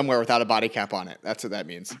lens is somewhere without a body cap on it. That's what that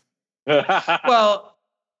means. Well,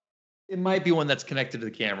 it might be one that's connected to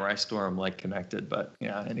the camera. I store them like connected, but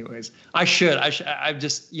yeah. Anyways, I should. I've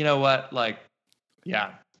just, you know what? Like,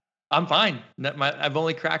 yeah, I'm fine. I've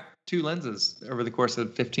only cracked 2 lenses over the course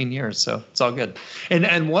of 15 years, so it's all good.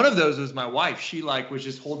 And one of those was my wife. She was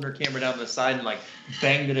just holding her camera down the side and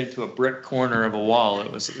banged it into a brick corner of a wall.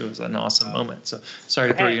 It was an awesome moment. So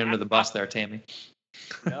sorry to throw you under the bus there, Tammy.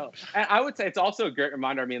 No, and I would say it's also a great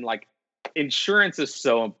reminder. I mean, insurance is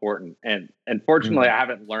so important, and fortunately, I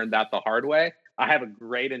haven't learned that the hard way. I have a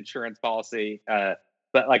great insurance policy, but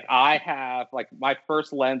I have my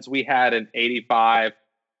first lens. We had an 85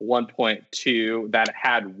 1.2 that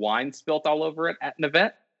had wine spilt all over it at an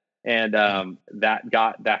event, and that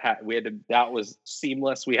was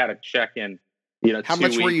seamless. We had to check in. How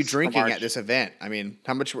much were you drinking at this event? I mean,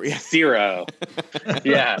 how much were you? 0.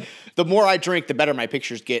 Yeah. The more I drink, the better my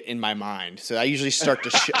pictures get in my mind. So I usually start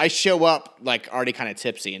to I show up already kind of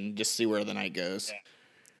tipsy and just see where the night goes.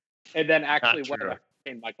 Yeah. And then actually one of our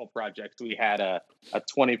St. Michael projects, we had a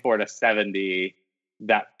 24-70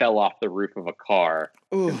 that fell off the roof of a car.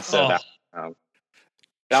 Ooh. So that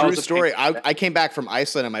true was a story. I came back from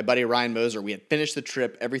Iceland and my buddy Ryan Moser, we had finished the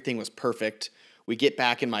trip. Everything was perfect. We get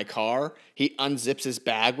back in my car. He unzips his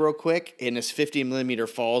bag real quick and his 50 millimeter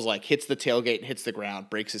falls, hits the tailgate and hits the ground,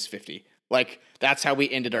 breaks his 50. That's how we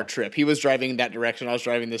ended our trip. He was driving in that direction. I was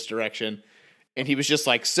driving this direction. And he was just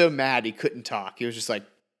so mad he couldn't talk. He was just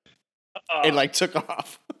and took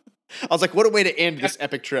off. I was like, what a way to end this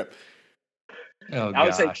epic trip. Oh, I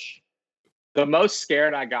would say the most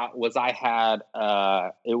scared I got was I had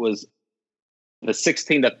it was the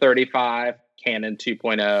 16-35 Canon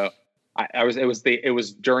 2.0. It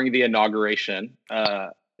was during the inauguration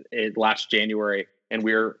last January, and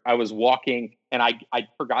I was walking and I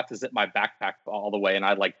forgot to zip my backpack all the way, and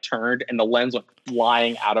I turned and the lens went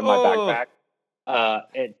flying out of my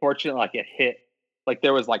backpack. Fortunately, it hit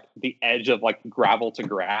there was the edge of gravel to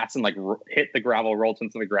grass and hit the gravel, rolled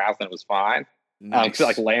into the grass, and it was fine. Nice. So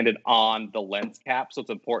landed on the lens cap. So it's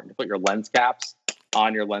important to put your lens caps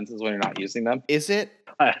on your lenses when you're not using them. Is it?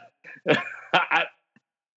 I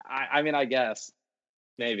mean, I guess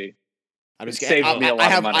maybe. I'm just kidding.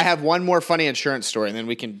 I have one more funny insurance story, and then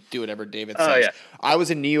we can do whatever David says. Oh, yeah. I was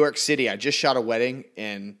in New York City. I just shot a wedding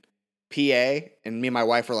in PA, and me and my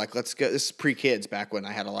wife were like, let's go. This is pre-kids, back when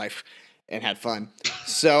I had a life and had fun.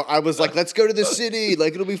 So I was like, let's go to the city.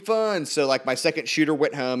 It'll be fun. So my second shooter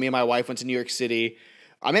went home. Me and my wife went to New York City.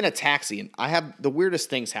 I'm in a taxi, and I have the weirdest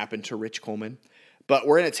things happen to Rich Coleman. But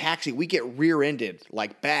we're in a taxi. We get rear-ended,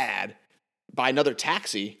 bad, by another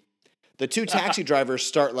taxi. The 2 taxi drivers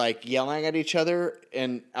start yelling at each other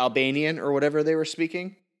in Albanian or whatever they were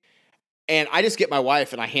speaking. And I just get my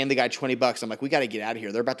wife and I hand the guy $20. I'm like, we got to get out of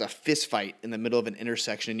here. They're about to fist fight in the middle of an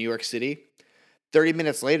intersection in New York City. 30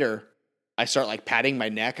 minutes later, I start like patting my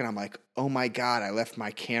neck and I'm like, oh my God, I left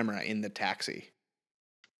my camera in the taxi.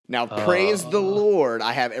 Now, praise the Lord,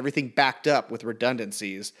 I have everything backed up with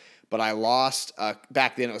redundancies, but I lost,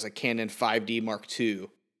 back then it was a Canon 5D Mark II,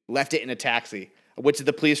 left it in a taxi. I went to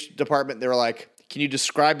the police department. They were like, can you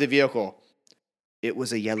describe the vehicle? It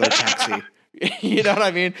was a yellow taxi. You know what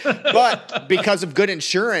I mean? But because of good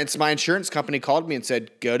insurance, my insurance company called me and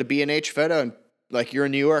said, go to B&H Photo, and like you're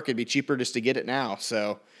in New York, it'd be cheaper just to get it now.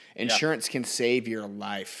 So insurance can save your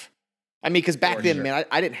life. I mean, because back then, man,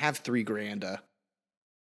 I didn't have $3,000 to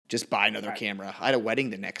just buy another camera. I had a wedding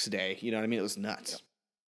the next day. You know what I mean? It was nuts.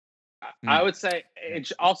 I would say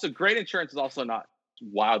also great insurance is also not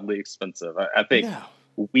wildly expensive. I think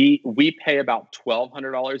we pay about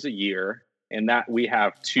 $1,200 a year. And that we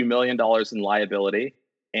have $2 million in liability,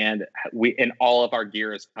 and all of our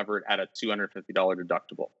gear is covered at a $250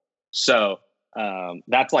 deductible. So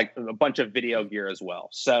that's like a bunch of video gear as well.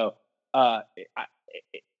 So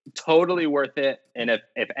totally worth it. And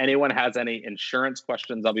if anyone has any insurance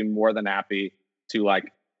questions, I'll be more than happy to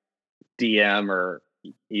like DM or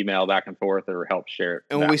email back and forth or help share.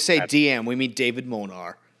 And when we say DM, we mean David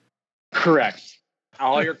Molnar. Correct.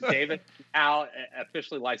 All your David Al,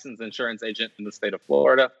 officially licensed insurance agent in the state of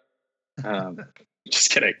Florida. Just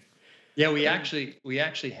kidding. Yeah, we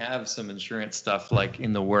actually have some insurance stuff like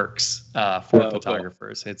in the works for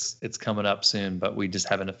photographers. Cool. It's coming up soon, but we just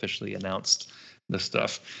haven't officially announced the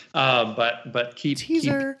stuff. But keep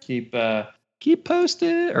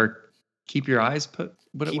posted or keep your eyes put.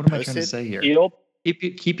 What am I trying to say here?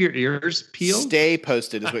 Keep your ears peeled. Stay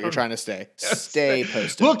posted is what you're trying to say. Stay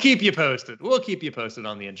posted. We'll keep you posted. We'll keep you posted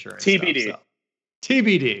on the insurance. TBD. Stuff, so.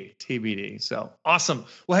 TBD. So awesome.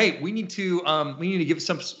 Well, hey, we need to give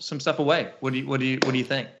some stuff away. What do you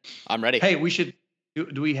think? I'm ready. Hey, we should.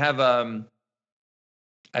 Do we have I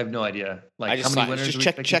have no idea. Like how many winners?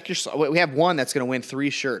 Just check your. We have one that's going to win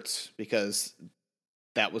 3 shirts because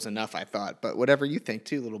that was enough, I thought. But whatever you think,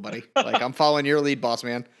 too, little buddy. Like I'm following your lead, boss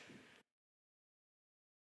man.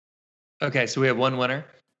 Okay, so we have one winner.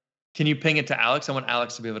 Can you ping it to Alex? I want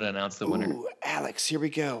Alex to be able to announce the winner. Ooh, Alex, here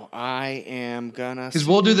we go. I am gonna. Because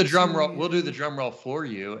we'll do the drum roll. We'll do the drum roll for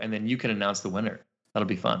you, and then you can announce the winner. That'll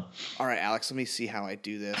be fun. All right, Alex. Let me see how I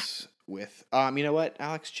do this with. You know what,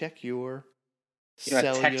 Alex? Check your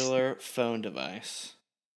cellular phone device.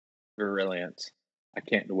 Brilliant. I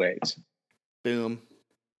can't wait. Boom.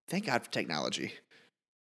 Thank God for technology.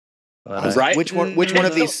 Right. Which one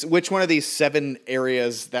of these 7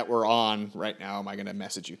 areas that we're on right now am I going to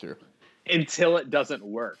message you through? Until it doesn't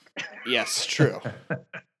work. Yes, true.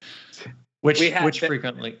 which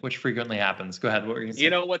frequently happens. Go ahead. What were you saying? You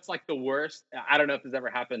know what's like the worst? I don't know if this ever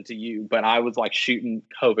happened to you, but I was like shooting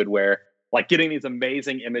COVID where like getting these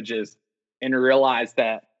amazing images and realized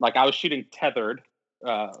that like I was shooting tethered, with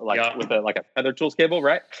a Tether Tools cable,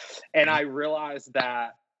 right? And I realized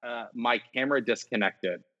that my camera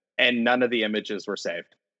disconnected. And none of the images were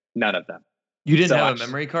saved. None of them. You didn't have a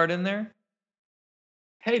memory card in there?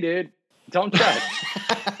 Hey, dude, don't check.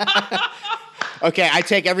 Okay, I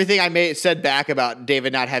take everything I said back about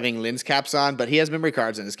David not having lens caps on, but he has memory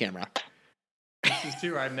cards in his camera. This is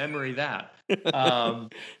true. I memory that. Do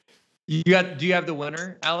you have the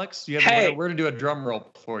winner, Alex? Do you have the winner? We're gonna do a drum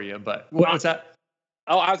roll for you, but what's that?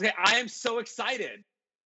 Oh, I am so excited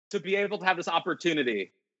to be able to have this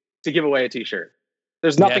opportunity to give away a T-shirt.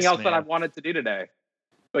 There's nothing else that I've wanted to do today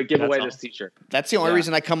but give away this T-shirt. That's the only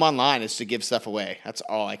reason I come online is to give stuff away. That's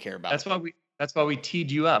all I care about. That's why we teed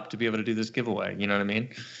you up to be able to do this giveaway. You know what I mean?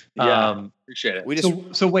 Yeah, appreciate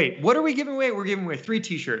it. So wait, what are we giving away? We're giving away 3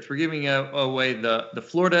 T-shirts. We're giving away the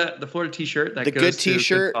Florida T-shirt. The good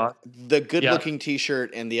T-shirt, the good-looking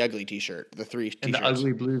T-shirt, and the ugly T-shirt. The 3 T-shirts. And the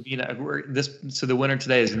ugly blue V-neck. So the winner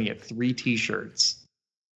today is going to get 3 T-shirts.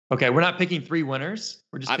 Okay, we're not picking 3 winners.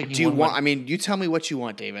 We're just picking one. I mean, you tell me what you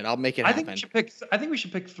want, David. I'll make it happen. I think we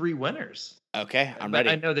should pick 3 winners. Okay, I'm ready.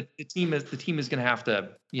 I know that the team is going to have to,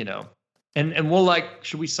 and we'll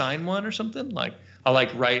should we sign one or something? Like I'll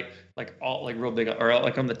write all real big or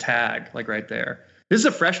on the tag right there. This is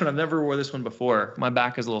a fresh one. I've never wore this one before. My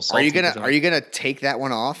back is a little salty. Are you gonna take that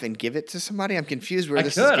one off and give it to somebody? I'm confused where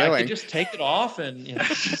this is going. I could just take it off and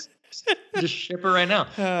just ship it right now.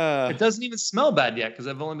 It doesn't even smell bad yet because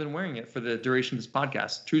I've only been wearing it for the duration of this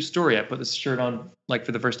podcast. True story. I put this shirt on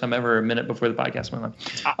for the first time ever a minute before the podcast went on.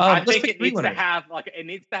 I think it needs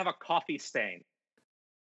to have a coffee stain.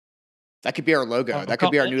 That could be our logo. That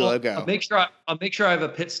could be our new logo. I'll make sure I have a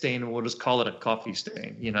pit stain, and we'll just call it a coffee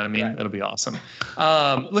stain. You know what I mean? Right. It'll be awesome.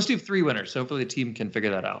 Let's do 3 winners. So hopefully the team can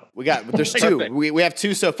figure that out. There's 2. We have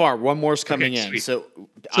 2 so far. One more's coming in. Sweet. So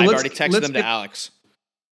I've already texted them to Alex.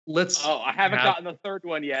 I haven't gotten the third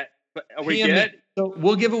one yet. But are we good? So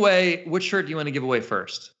we'll give away. Which shirt do you want to give away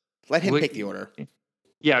first? Let him pick the order.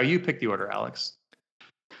 Yeah, you pick the order, Alex.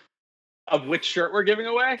 Of which shirt we're giving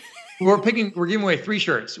away? We're giving away 3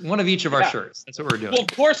 shirts, one of each of our shirts. That's what we're doing. Well, of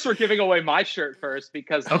course we're giving away my shirt first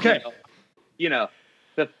because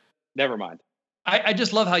never mind. I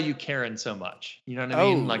just love how you Karen so much. You know what I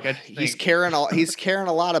mean? Like he's caring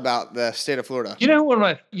a lot about the state of Florida. You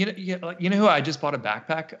know you know who I just bought a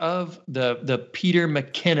backpack of? The Peter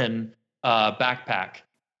McKinnon backpack.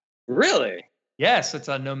 Really? Yes, it's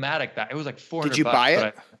a nomadic bag. It was like $400. Did you buy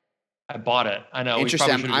it? I bought it. I know.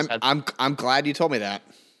 Interesting. I'm glad you told me that.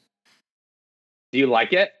 Do you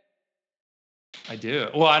like it? I do.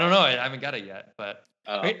 Well, I don't know. I haven't got it yet, but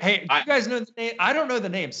hey, you guys know the name? I don't know the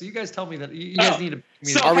name, so you guys tell me that you guys need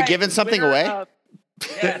to. Are we giving something away?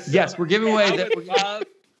 Yes, we're giving away. I would love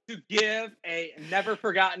to give a Never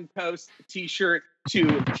Forgotten Coast T-shirt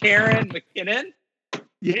to Karen McKinnon.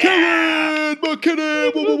 Yeah. Karen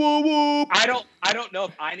McKinnon. Whoop, whoop, whoop. I don't know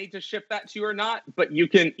if I need to ship that to you or not, but you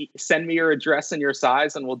can send me your address and your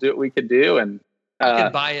size, and we'll do what we can do. And you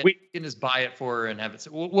can buy it. We can just buy it for her and have it.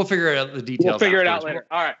 We'll figure out the details. We'll figure it out later.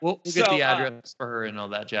 All right. We'll get the address for her and all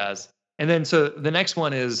that jazz. And then so the next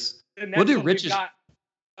one is we'll do Rich's.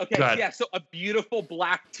 Okay. Yeah. So a beautiful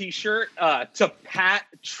black T-shirt to Pat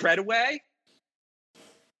Treadway.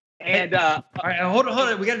 And all right, hold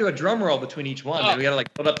on. We got to do a drum roll between each one. We got to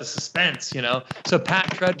build up the suspense, you know. So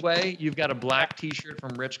Pat Treadway, you've got a black T-shirt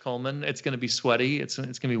from Rich Coleman. It's going to be sweaty. It's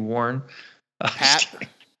going to be worn. Pat,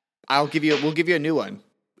 we'll give you a new one.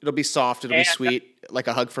 It'll be soft. It'll be sweet, like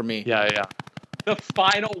a hug from me. Yeah. The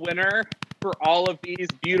final winner for all of these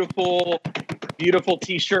beautiful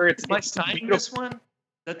T-shirts. Am I signing this one?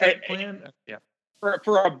 Is that the plan? Yeah.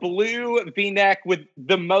 For a blue V-neck with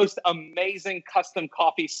the most amazing custom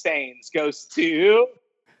coffee stains goes to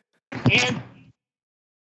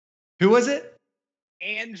who was it?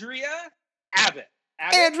 Andrea Abbott.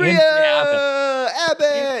 Andrea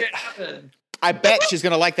Abbott. I bet she's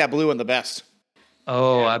gonna like that blue one the best.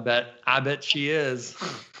 Oh, yeah. I bet she is.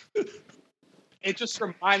 It just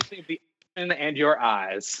reminds me of the ocean and your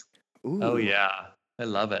eyes. Ooh. Oh yeah, I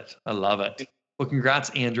love it. Well, congrats,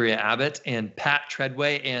 Andrea Abbott and Pat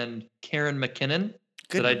Treadway and Karen McKinnon.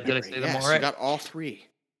 Did I say them all right? You got all 3.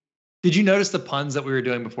 Did you notice the puns that we were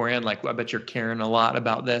doing beforehand? Like, I bet you're caring a lot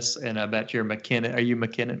about this, and I bet you're McKinnon. Are you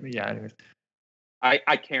McKinnon? Yeah. Anyways.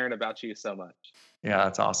 I caring about you so much. Yeah,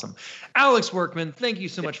 that's awesome. Alex Workman, thank you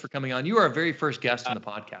so much for coming on. You are our very first guest on the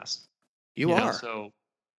podcast. You are.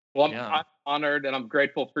 I'm honored, and I'm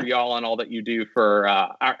grateful for y'all and all that you do for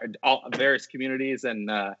all various communities and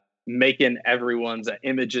making everyone's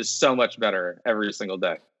images so much better every single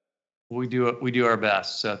day. We do our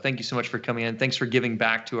best. So thank you so much for coming in. Thanks for giving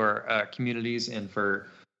back to our communities and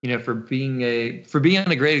for being a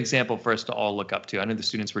great example for us to all look up to. I know the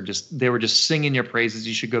students were just singing your praises.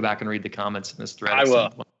 You should go back and read the comments in this thread. I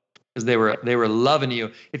will, because they were loving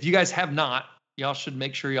you. If you guys have not, y'all should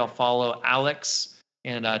make sure y'all follow Alex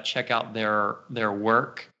and check out their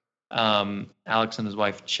work. Alex and his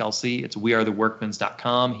wife Chelsea. It's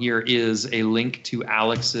wearetheworkmans.com. Here is a link to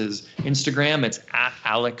Alex's Instagram. It's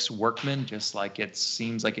 @AlexWorkman, just like it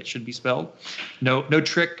seems like it should be spelled. No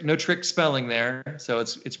trick spelling there. So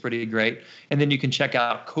it's pretty great. And then you can check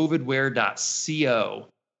out covidwear.co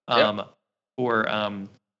for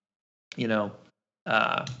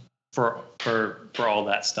all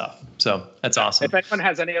that stuff. So that's awesome. If anyone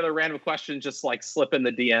has any other random questions, just slip in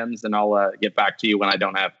the DMs and I'll get back to you when I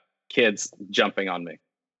don't have kids jumping on me.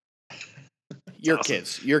 Your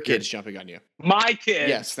kids jumping on you. My kids.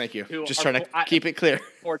 Yes, thank you. Just trying to keep it clear.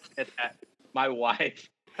 My wife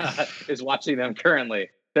is watching them currently.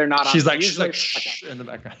 They're not. She's like shh in the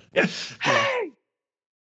background. Yeah.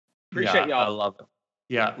 Appreciate y'all. I love it.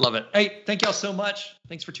 Yeah, love it. Hey, thank y'all so much.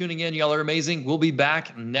 Thanks for tuning in. Y'all are amazing. We'll be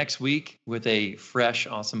back next week with a fresh,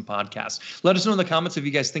 awesome podcast. Let us know in the comments if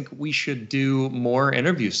you guys think we should do more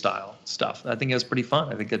interview style stuff. I think that's pretty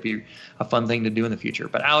fun. I think that'd be a fun thing to do in the future.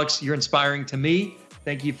 But Alex, you're inspiring to me.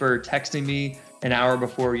 Thank you for texting me an hour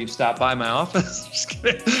before you stopped by my office just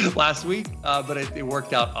kidding, last week. But it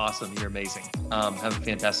worked out awesome. You're amazing. Have a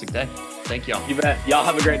fantastic day. Thank y'all. You bet. Y'all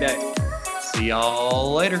have a great day. See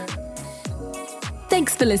y'all later.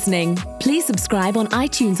 Thanks for listening. Please subscribe on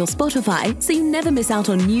iTunes or Spotify so you never miss out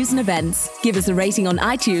on news and events. Give us a rating on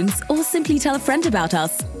iTunes or simply tell a friend about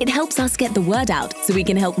us. It helps us get the word out so we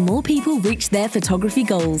can help more people reach their photography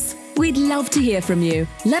goals. We'd love to hear from you.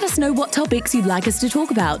 Let us know what topics you'd like us to talk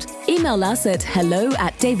about. Email us at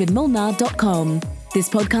hello@davidmolnar.com. This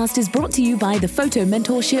podcast is brought to you by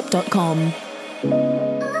thephotomentorship.com.